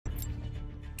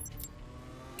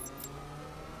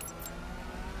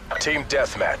Team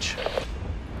deathmatch.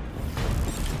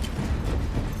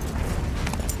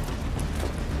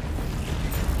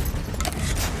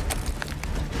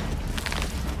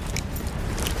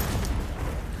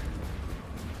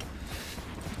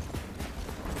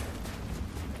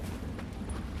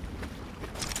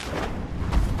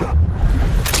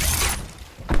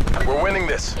 We're winning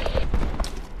this.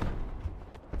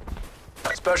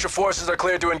 Special forces are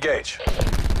cleared to engage.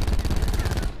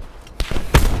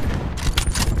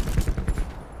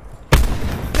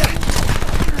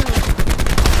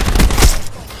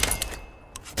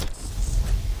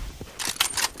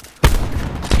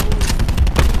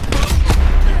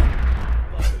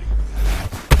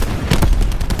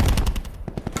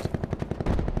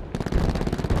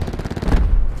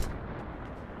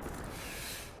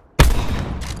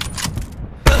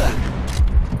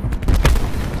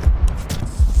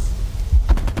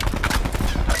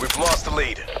 We've lost the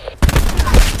lead.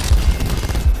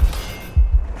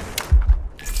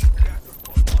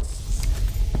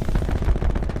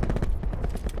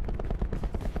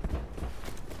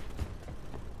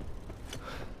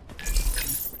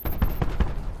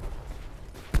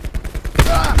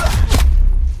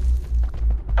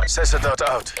 Sacerdote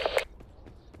out.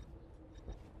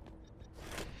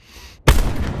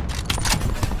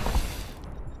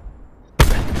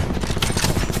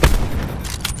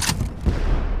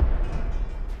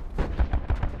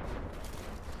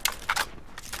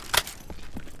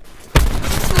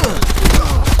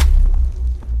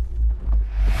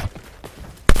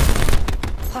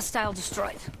 Hostile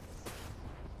destroyed.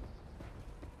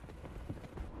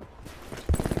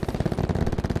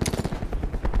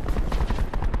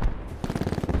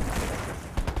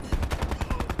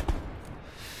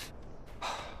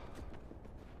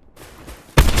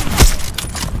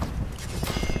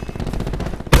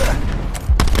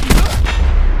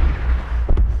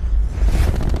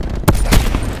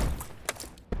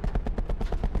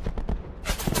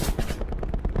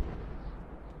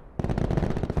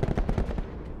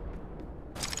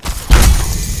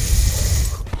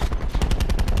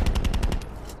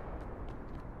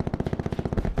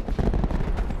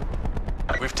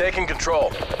 We've taken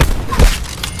control.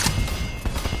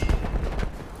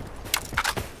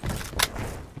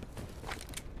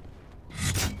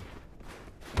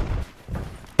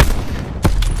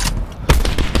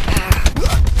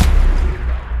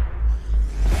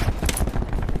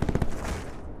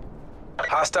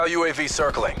 Hostile UAV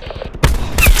circling.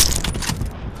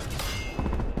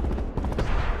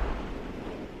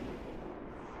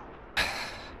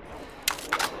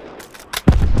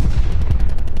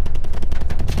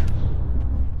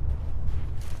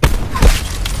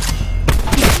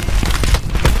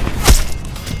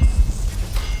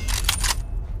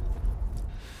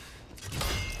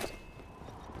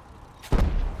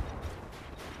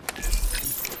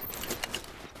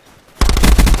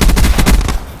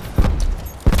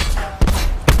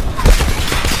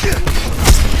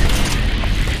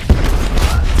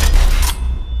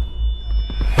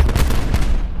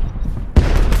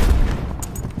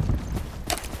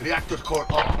 Reactor core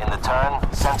up. In the turn,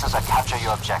 sensors are capture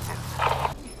your objective.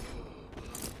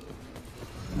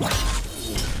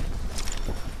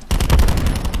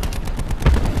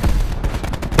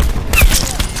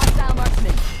 Hostile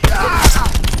marksman.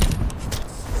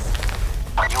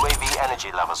 UAV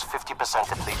energy levels 50%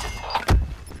 depleted.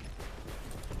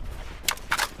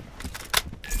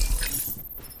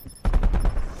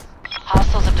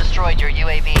 Hostiles have destroyed your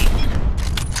UAV.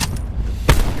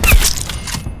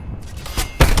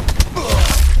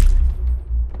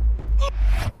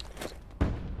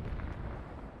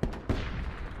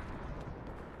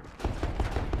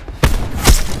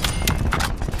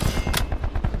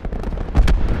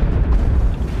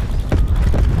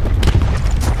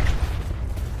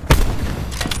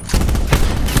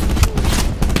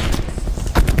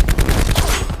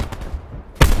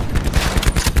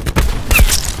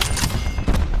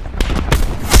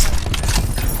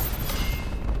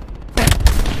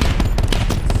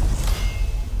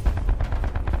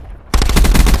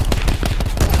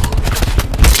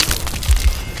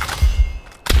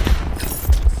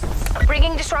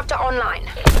 Bringing disruptor online.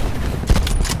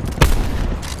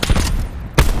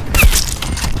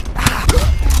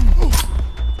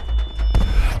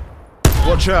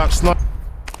 Watch out, sniper.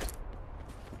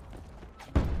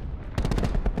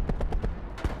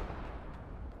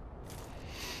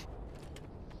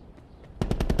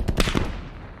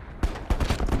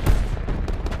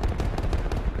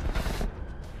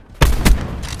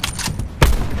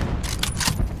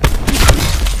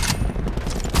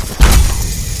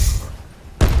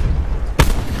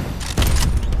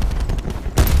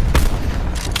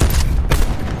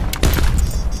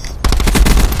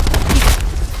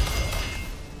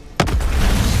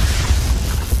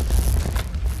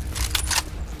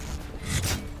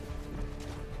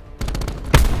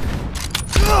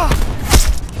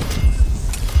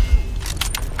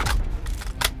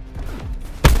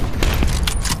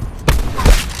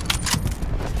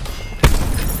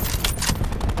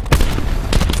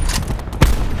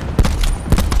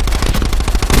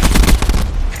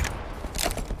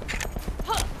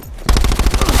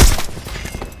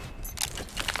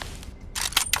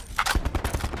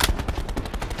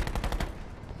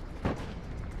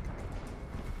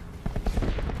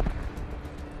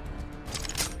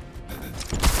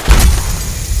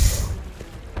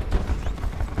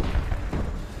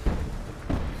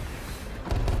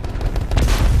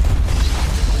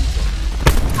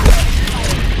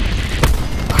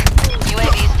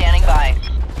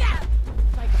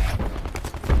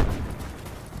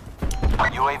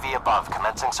 UAV above,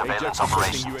 commencing surveillance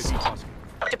operations.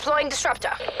 Deploying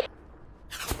disruptor.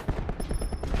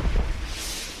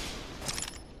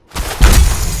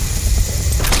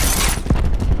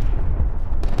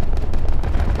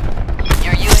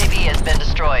 Your UAV has been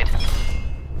destroyed.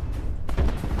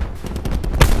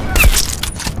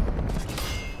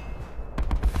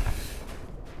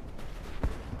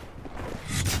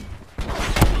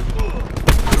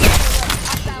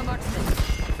 Hostile marksman.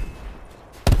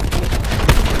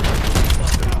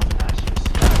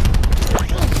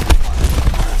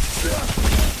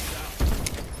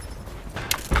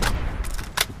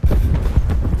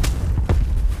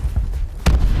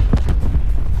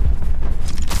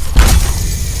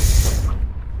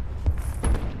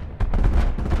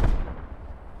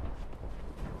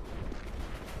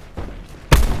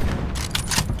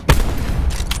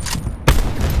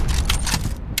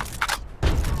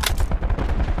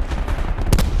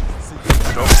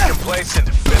 Don't be complacent.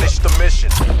 Finish the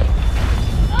mission.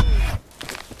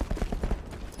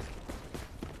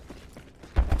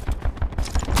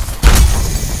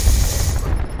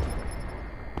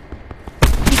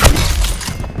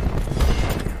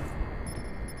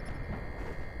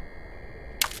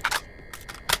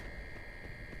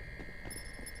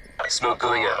 Smoke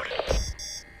going out.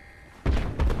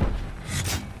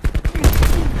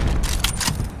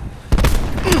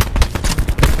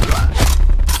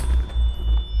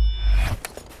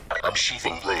 I'm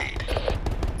sheathing blade.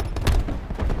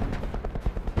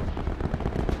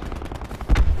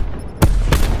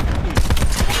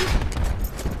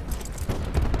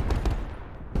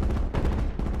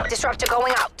 Disruptor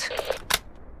going out.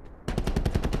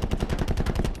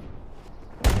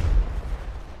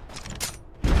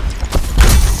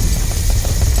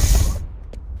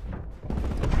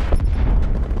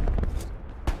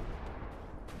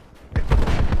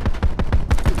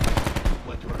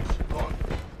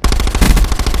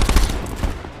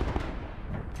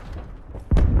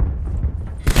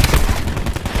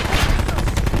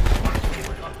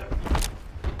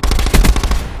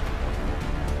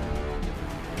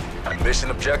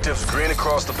 Mission objectives green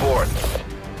across the board.